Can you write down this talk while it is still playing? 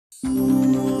The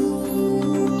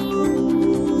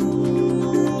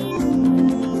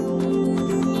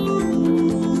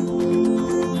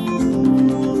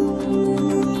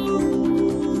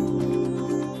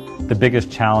biggest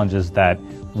challenge is that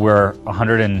we're a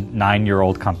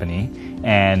 109-year-old company,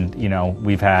 and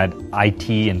we've had IT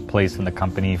in place in the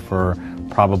company for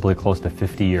probably close to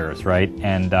 50 years, right?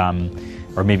 And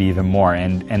or maybe even more.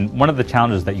 And one of the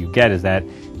challenges that you get is that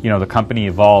the company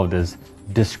evolved as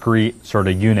discrete sort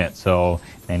of units. So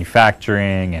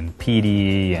manufacturing and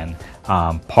PD and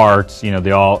parts,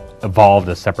 they all evolved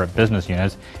as separate business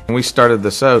units. When we started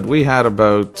this out, we had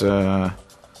about I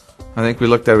think we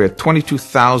had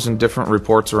 22,000 different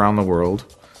reports around the world.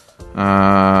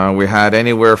 We had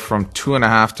anywhere from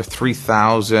 2,500 to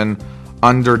 3,000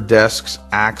 under desks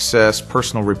access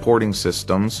personal reporting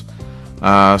systems.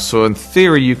 So in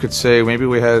theory, you could say maybe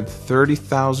we had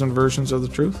 30,000 versions of the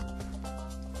truth.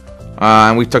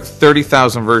 And we took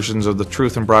 30,000 versions of the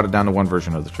truth and brought it down to one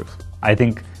version of the truth. I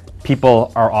think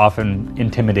people are often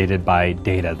intimidated by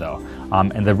data, though.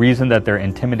 And the reason that they're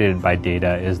intimidated by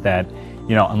data is that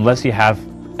unless you have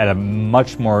at a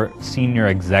much more senior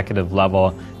executive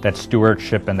level that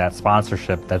stewardship and that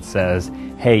sponsorship that says,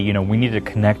 hey, we need to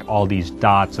connect all these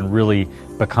dots and really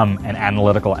become an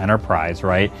analytical enterprise,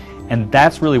 right? And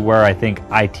that's really where I think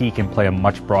IT can play a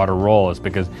much broader role, is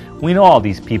because we know all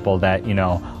these people that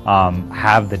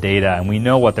have the data, and we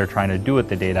know what they're trying to do with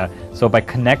the data. So by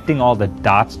connecting all the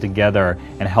dots together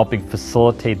and helping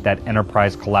facilitate that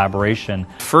enterprise collaboration.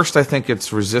 First, I think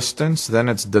it's resistance, then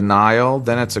it's denial,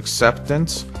 then it's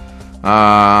acceptance,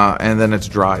 and then it's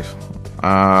drive.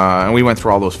 And we went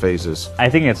through all those phases. I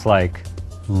think it's like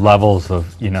levels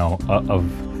of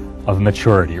of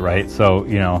maturity, right? So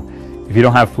if you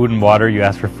don't have food and water, you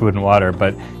ask for food and water.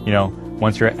 But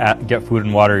once you get food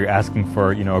and water, you're asking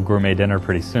for a gourmet dinner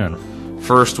pretty soon.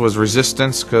 First was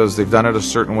resistance, because they've done it a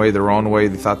certain way, their own way.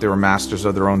 They thought they were masters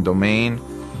of their own domain.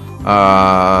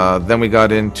 Then we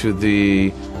got into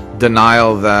the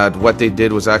denial that what they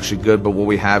did was actually good, but what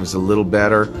we have is a little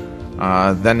better.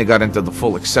 Then they got into the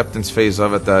full acceptance phase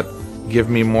of it, that give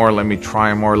me more, let me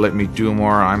try more, let me do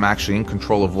more. I'm actually in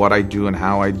control of what I do and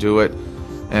how I do it.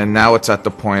 And now it's at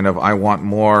the point of, I want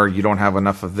more, you don't have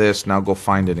enough of this, now go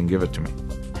find it and give it to me.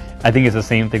 I think it's the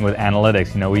same thing with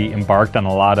analytics. We embarked on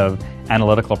a lot of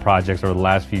analytical projects over the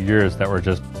last few years that were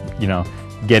just,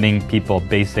 getting people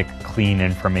basic, clean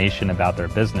information about their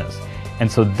business. And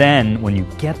so then when you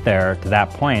get there to that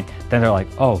point, then they're like,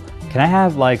 oh, can I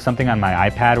have something on my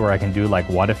iPad where I can do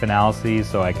what if analyses,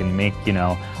 so I can make,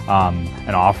 an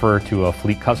offer to a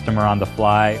fleet customer on the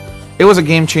fly? It was a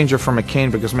game changer for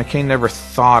McCain, because McCain never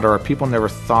thought, or people never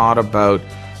thought about,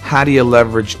 how do you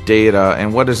leverage data,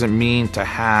 and what does it mean to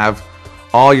have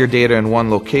all your data in one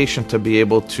location to be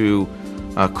able to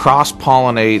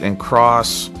cross-pollinate and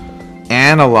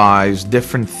cross-analyze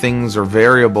different things or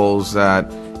variables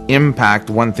that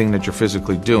impact one thing that you're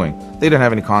physically doing. They didn't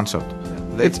have any concept.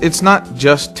 It's not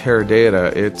just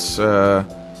Teradata,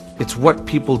 it's what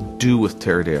people do with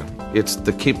Teradata. It's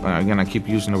the again, I keep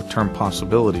using the term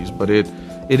possibilities, but it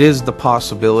is the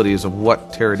possibilities of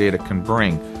what Teradata can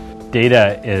bring.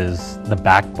 Data is the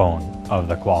backbone of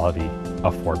the quality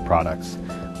of Ford products.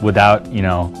 Without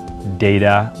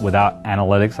data, without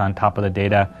analytics on top of the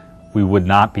data, we would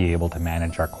not be able to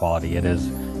manage our quality. It is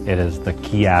the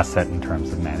key asset in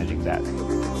terms of managing that.